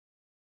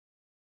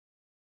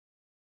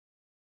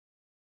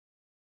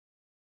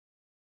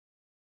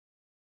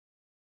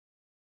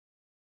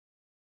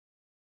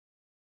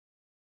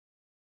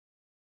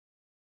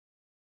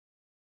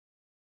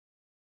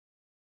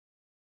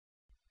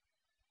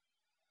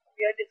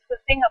we are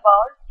discussing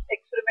about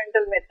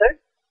experimental method,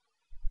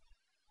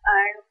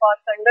 and for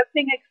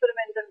conducting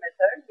experimental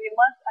method we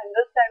must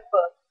understand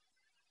first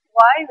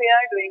why we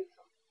are doing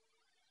so.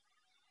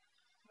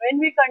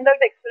 When we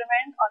conduct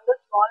experiment on the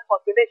small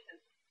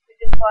population, it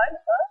is called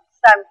a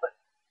sample.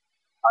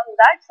 On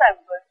that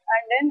sample,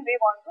 and then we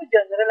want to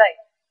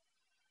generalize.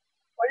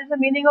 What is the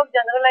meaning of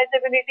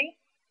generalizability?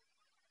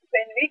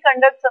 When we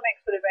conduct some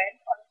experiment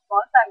on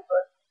small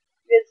sample,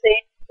 we are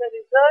saying the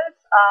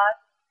results are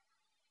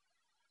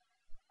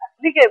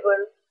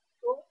applicable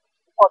to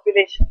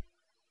population.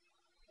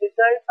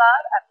 Results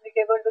are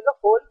applicable to the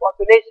whole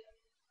population.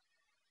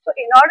 So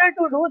in order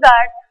to do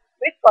that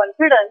with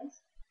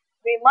confidence,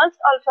 we must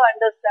also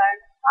understand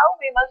how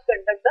we must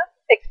conduct the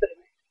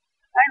experiment.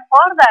 And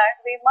for that,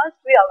 we must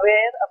be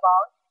aware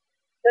about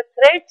the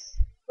threats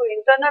to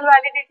internal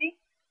validity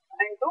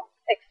and to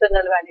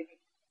external validity.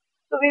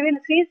 So we will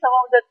see some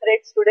of the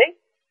threats today,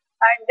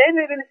 and then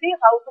we will see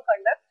how to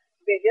conduct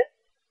various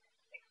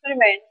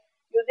experiments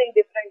using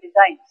different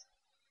designs.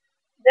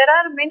 There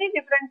are many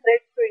different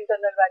threats to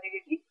internal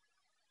validity.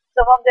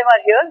 Some of them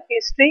are here: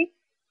 history,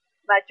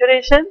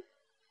 maturation,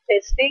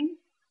 testing,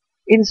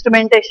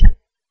 instrumentation.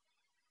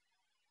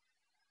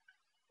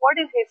 What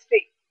is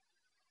history?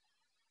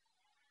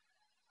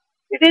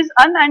 It is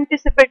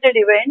unanticipated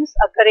events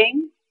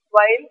occurring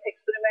while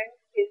experiment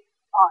is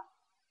on.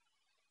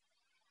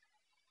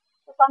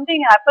 So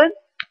something happens,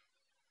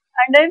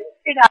 and then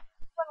it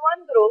happens for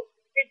one group,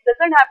 it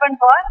doesn't happen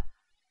for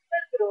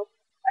another group,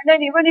 and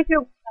then even if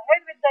you go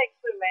ahead with the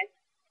experiment,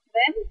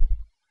 then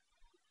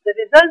the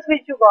results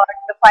which you got,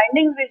 the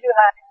findings which you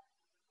had,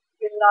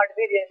 will not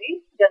be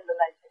really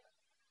generalizable.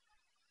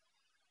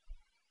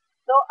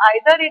 So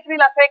either it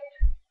will affect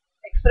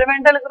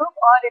experimental group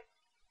or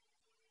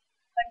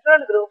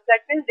control group,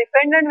 that means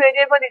dependent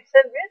variable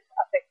itself is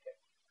affected.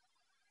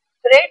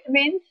 Threat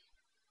means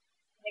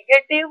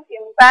negative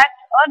impact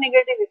or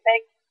negative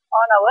effect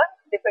on our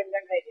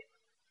dependent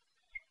variable.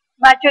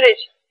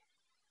 Maturation.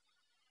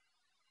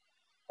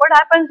 What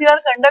happens? You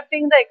are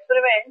conducting the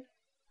experiment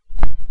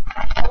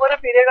over a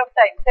period of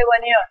time, say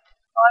 1 year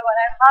or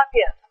 1.5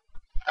 years.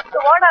 So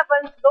what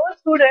happens? Those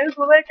students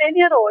who were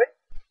 10-year-old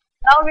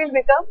now will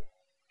become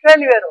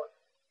 12-year-old.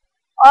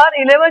 Or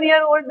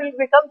 11-year-old will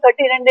become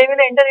 13 and they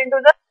will enter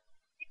into the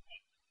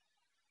teenage.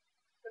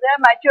 So they are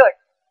matured.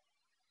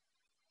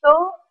 So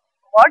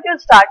what you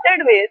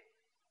started with,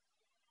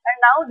 and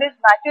now this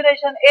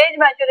maturation, age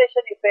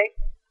maturation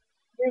effect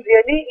will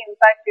really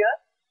impact your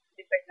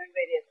dependent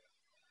variable.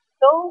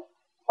 So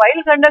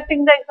while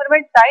conducting the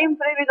experiment, time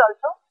frame is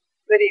also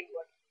very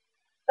important.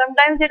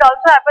 Sometimes it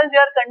also happens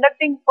you are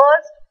conducting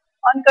first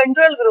on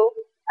control group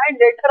and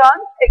later on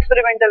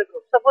experimental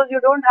group. Suppose you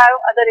don't have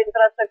other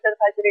infrastructure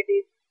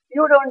facilities,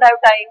 you don't have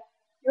time,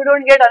 you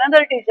don't get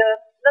another teacher,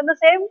 then the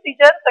same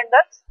teacher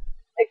conducts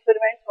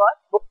experiments for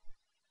both.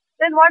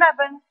 Then what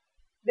happens?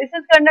 This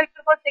is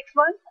conducted for 6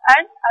 months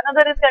and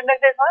another is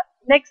conducted for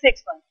next 6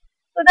 months.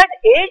 So that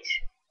age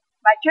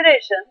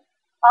maturation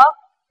of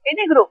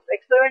any group,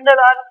 experimental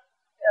or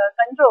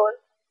control,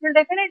 will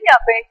definitely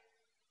affect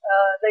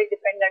the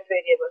dependent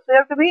variable. So you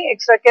have to be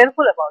extra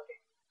careful about it.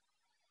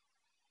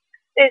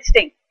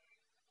 Testing.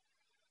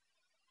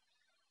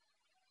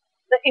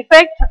 The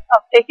effect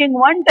of taking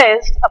one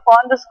test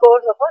upon the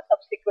scores of a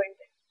subsequent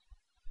test.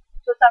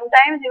 So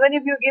sometimes even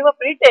if you give a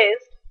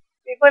pre-test,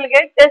 people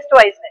get test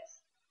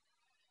wiseness.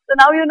 So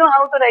now you know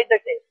how to write the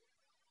test.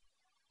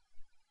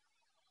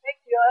 Check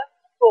your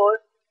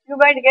scores, you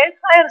might get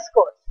higher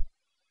scores.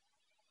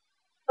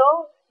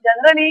 So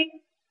generally,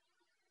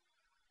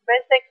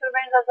 best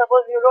experiments are,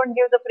 suppose you don't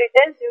give the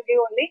pre-test, you give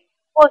only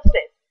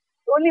post-test.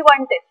 So only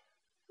one test.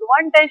 So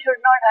one test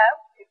should not have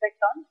effect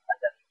on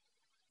other.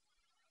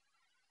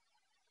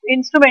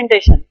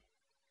 Instrumentation.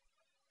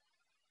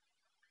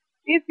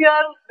 If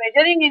your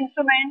measuring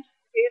instrument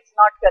is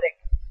not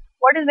correct,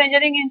 what is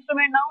measuring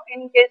instrument now?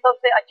 In case of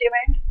say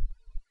achievement,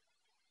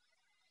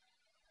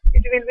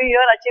 it will be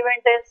your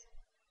achievement test.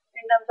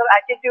 In terms of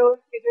attitude,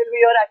 it will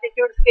be your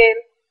attitude scale.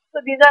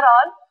 So these are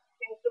all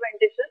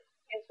instrumentation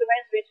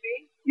instruments which we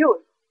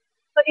use.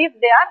 So if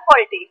they are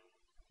faulty,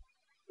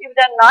 if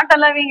they are not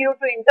allowing you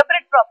to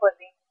interpret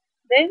properly,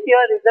 then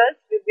your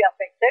results will be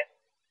affected.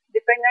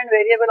 Dependent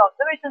variable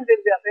observations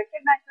will be affected.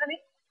 Naturally,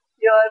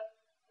 your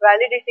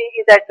validity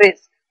is at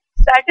risk.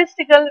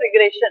 Statistical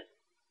regression,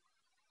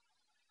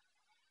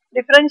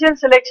 differential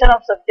selection of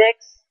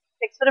subjects,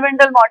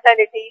 experimental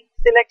mortality,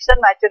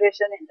 selection,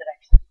 maturation,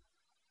 interaction.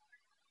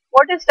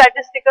 What is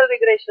statistical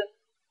regression?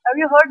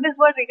 Have you heard this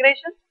word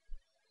regression?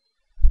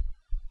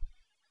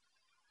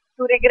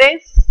 To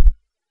regress,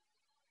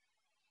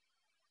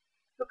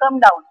 to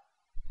come down.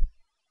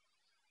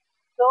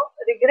 So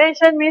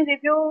regression means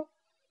if you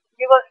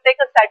take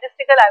a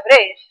statistical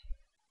average,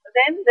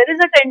 then there is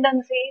a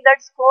tendency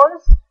that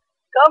scores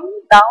come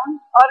down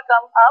or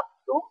come up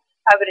to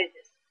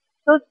averages.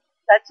 So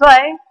that's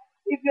why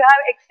if you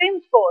have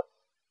extreme scores,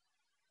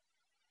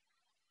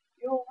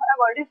 you have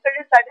already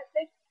studied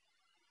statistics.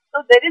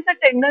 So there is a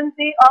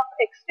tendency of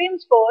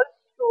extreme scores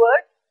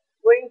towards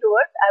going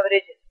towards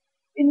averages.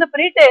 In the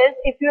pre-test,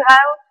 if you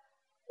have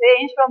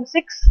range from 6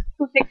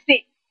 to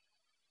 60,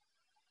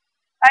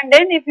 and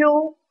then if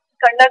you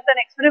conduct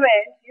an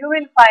experiment, you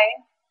will find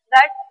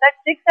that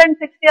 6 and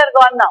 60 are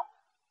gone now.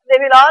 They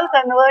will all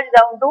converge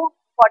down to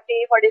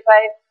 40, 45,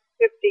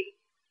 50.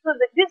 So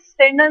this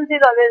tendency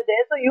is always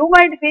there. So you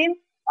might feel,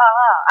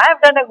 I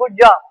have done a good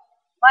job.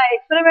 My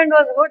experiment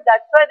was good,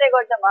 that's why they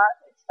got the mark.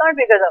 It's not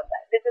because of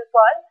that. This is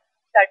called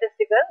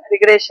statistical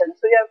regression.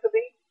 So you have to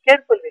be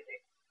careful with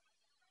it.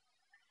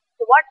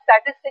 So what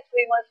statistics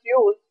we must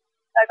use,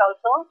 that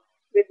also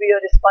will be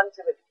your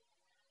responsibility.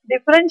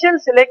 Differential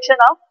selection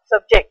of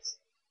subjects.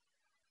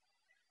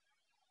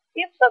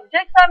 If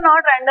subjects are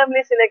not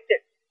randomly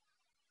selected,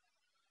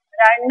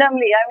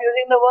 randomly, I am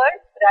using the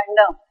word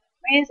random,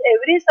 means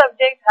every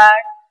subject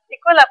had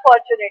equal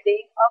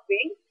opportunity of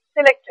being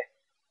selected.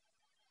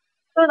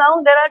 So now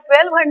there are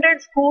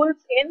 1200 schools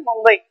in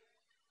Mumbai.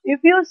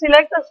 If you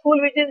select a school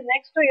which is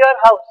next to your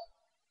house,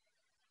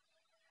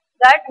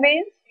 that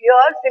means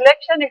your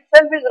selection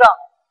itself is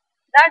wrong.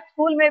 That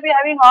school may be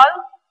having all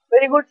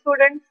very good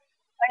students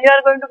and you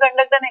are going to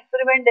conduct an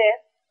experiment there,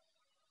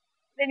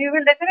 then you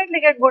will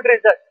definitely get good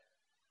results.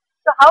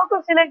 So how to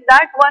select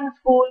that one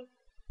school?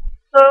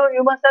 So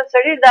you must have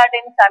studied that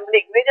in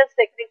sampling. Various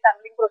technique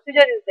sampling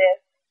procedure is there.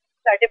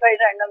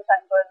 Stratified random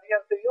sample. You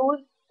have to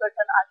use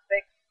certain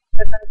aspects,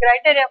 certain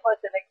criteria for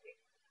selecting.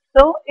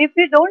 So if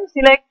we don't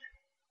select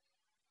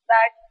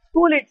that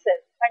school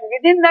itself, and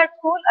within that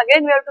school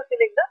again we have to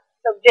select the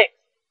subjects.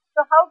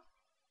 So how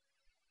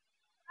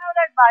have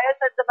that bias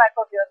at the back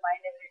of your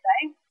mind every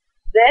time?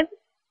 Then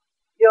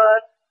your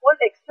whole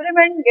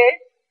experiment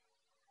gets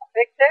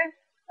affected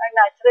and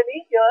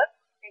naturally your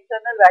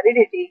internal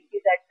validity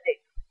is at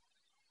stake.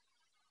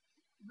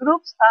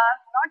 Groups are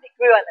not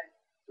equivalent.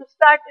 To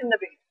start in the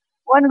beginning,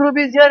 one group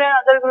is here and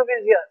another group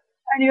is here,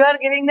 and you are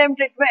giving them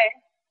treatment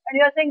and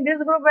you are saying this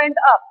group went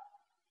up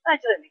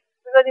naturally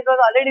because it was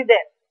already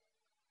there.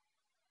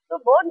 So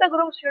both the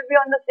groups should be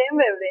on the same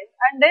wavelength,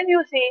 and then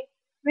you see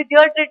with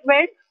your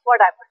treatment what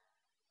happened.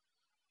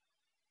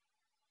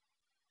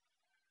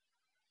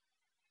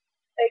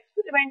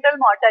 Experimental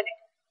mortality.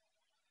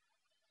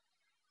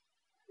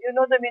 You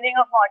know the meaning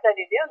of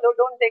mortality, so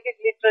don't take it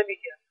literally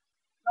here.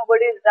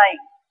 Nobody is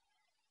dying.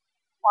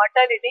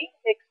 Mortality,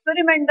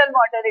 experimental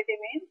mortality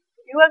means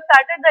you have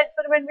started the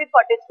experiment with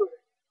 40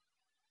 students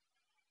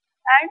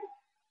and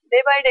day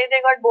by day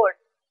they got bored.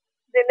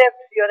 They left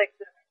your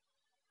experiment.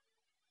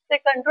 The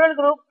control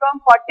group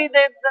from 40,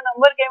 the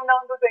number came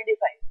down to 25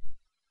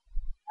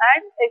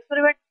 and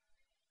experiment.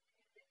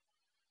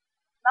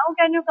 Now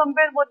can you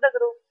compare both the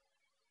groups?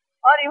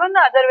 Or even the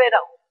other way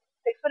around.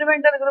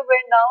 Experimental group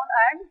went down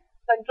and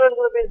control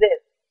group is there.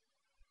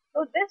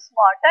 So this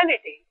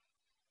mortality,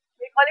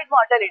 we call it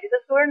mortality. The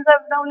students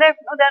have now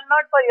left. No, they are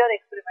not for your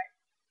experiment.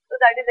 So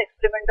that is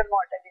experimental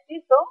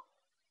mortality. So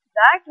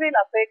that will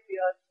affect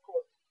your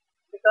score.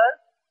 Because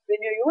when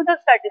you use the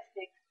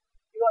statistics,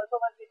 you also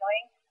must be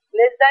knowing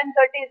less than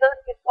 30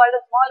 is called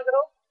a small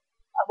group.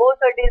 Above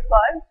 30 is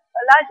called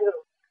a large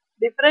group.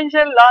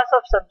 Differential loss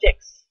of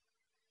subjects.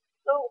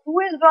 So who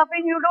is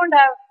dropping? You don't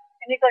have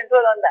any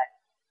control on that.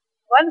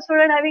 One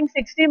student having 60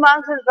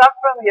 marks is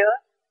dropped from here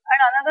and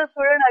another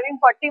student having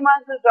 40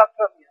 marks is dropped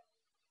from here.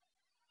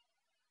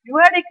 You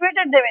had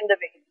equated them in the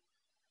beginning,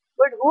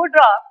 but who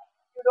dropped,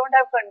 you don't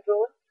have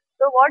control.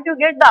 So what you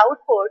get, the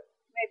output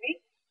may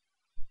be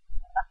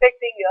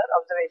affecting your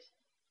observation.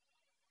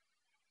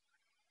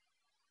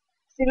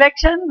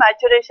 Selection,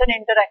 maturation,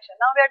 interaction.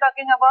 Now we are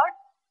talking about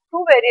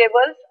two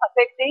variables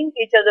affecting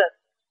each other.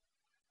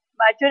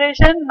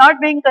 Maturation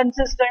not being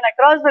consistent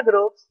across the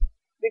groups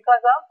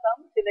because of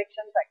some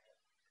selection factor.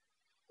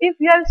 If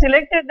you have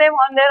selected them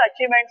on their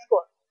achievement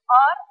score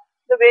or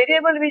the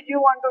variable which you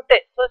want to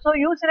test. So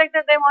you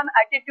selected them on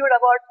attitude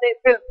about say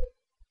film,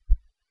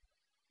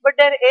 but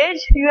their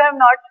age you have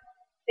not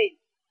seen.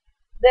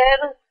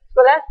 Their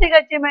scholastic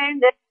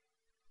achievement, they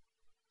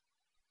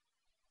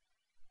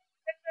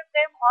selected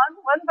them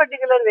on one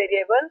particular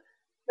variable,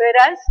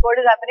 whereas what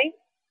is happening?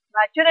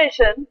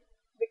 Maturation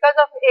because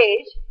of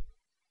age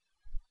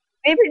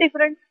may be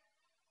different.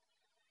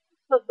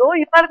 So though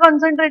you are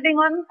concentrating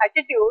on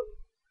attitude,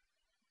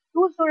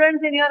 2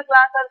 students in your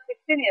class are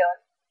 16 years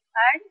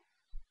and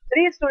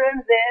 3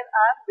 students there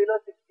are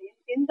below 16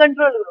 in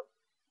control group.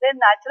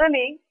 Then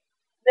naturally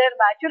their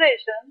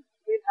maturation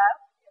will have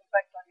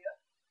impact on your.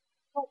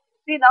 So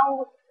see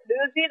now, do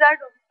you see that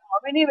how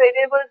many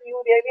variables you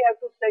really have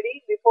to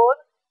study before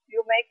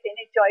you make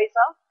any choice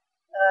of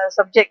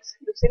subjects?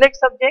 You select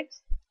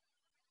subjects.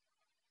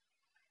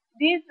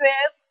 These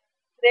were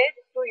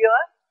threats to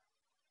your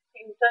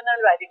internal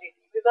validity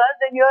because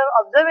then your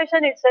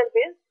observation itself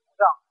is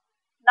wrong.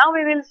 Now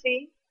we will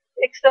see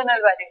external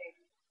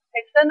validity.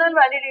 External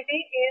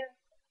validity is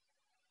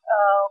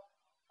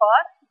for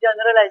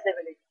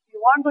generalizability. You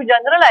want to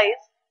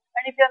generalize,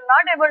 and if you are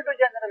not able to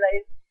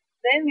generalize,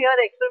 then your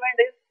experiment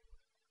is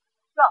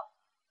wrong.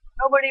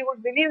 Nobody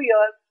would believe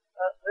your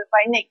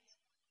findings.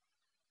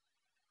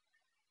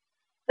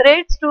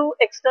 Threats to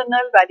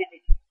external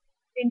validity.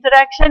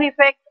 Interaction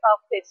effect of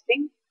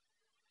testing.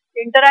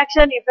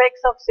 interaction effects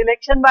of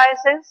selection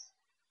biases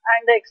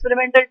and the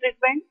experimental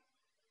treatment,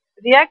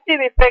 reactive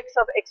effects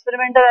of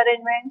experimental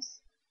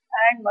arrangements,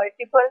 and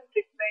multiple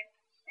treatment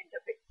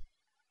interface.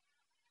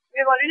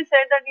 We have already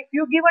said that if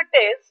you give a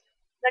test,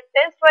 the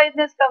test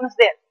wiseness comes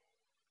there.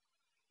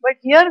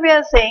 But here we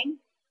are saying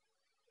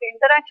the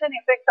interaction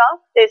effect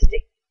of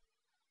testing.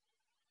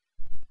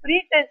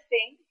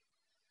 Pre-testing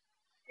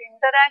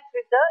interacts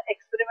with the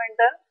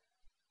experimental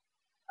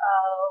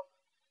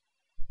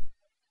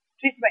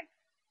treatment.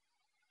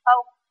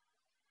 How?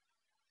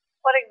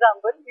 For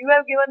example, you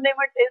have given them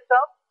a test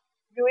of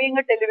viewing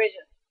a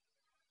television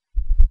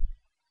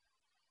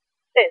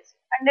test,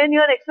 and then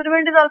your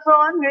experiment is also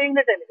on viewing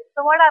the television.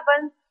 So what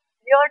happens?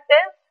 Your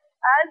test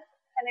has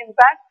an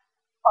impact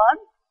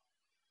on,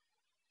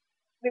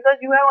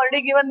 because you have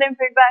already given them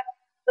feedback.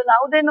 So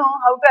now they know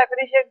how to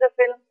appreciate the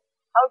film,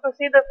 how to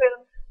see the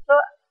film. So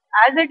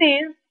as it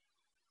is,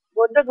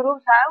 both the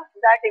groups have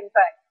that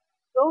impact.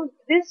 So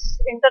this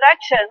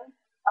interaction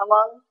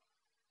among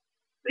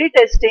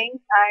pre-testing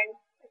and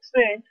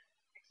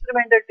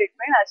experimental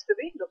treatment has to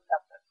be looked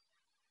after.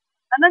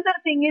 Another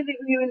thing is,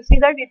 you will see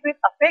that it will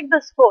affect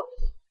the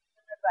scores,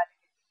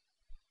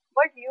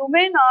 but you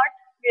may not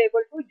be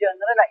able to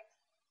generalize.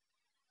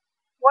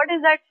 What is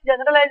that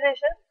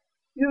generalization?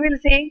 You will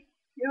say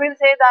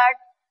that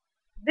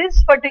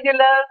this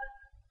particular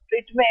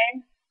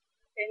treatment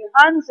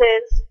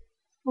enhances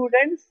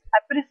students'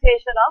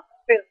 appreciation of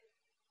film.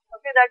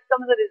 Okay, that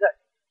comes the result.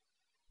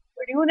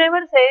 But you never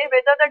say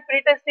whether that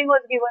pre-testing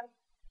was given.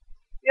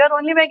 You are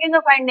only making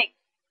a finding.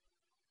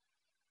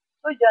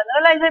 So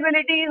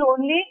generalizability is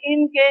only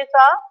in case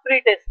of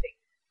pre-testing.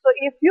 So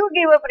if you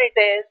give a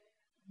pre-test,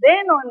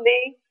 then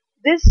only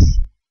this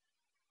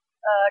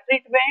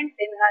treatment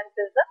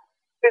enhances the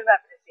film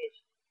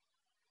appreciation.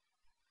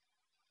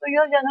 So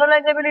your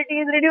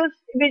generalizability is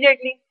reduced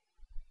immediately,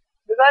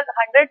 because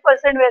 100%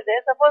 were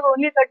there. Suppose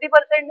only 30%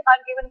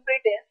 are given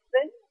pre-test,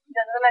 then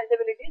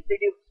generalizability is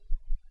reduced.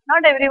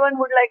 Not everyone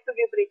would like to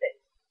give pre-test.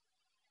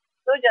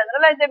 So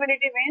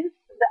generalizability means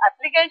the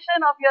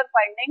application of your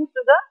findings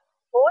to the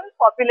whole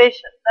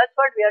population. That's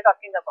what we are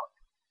talking about.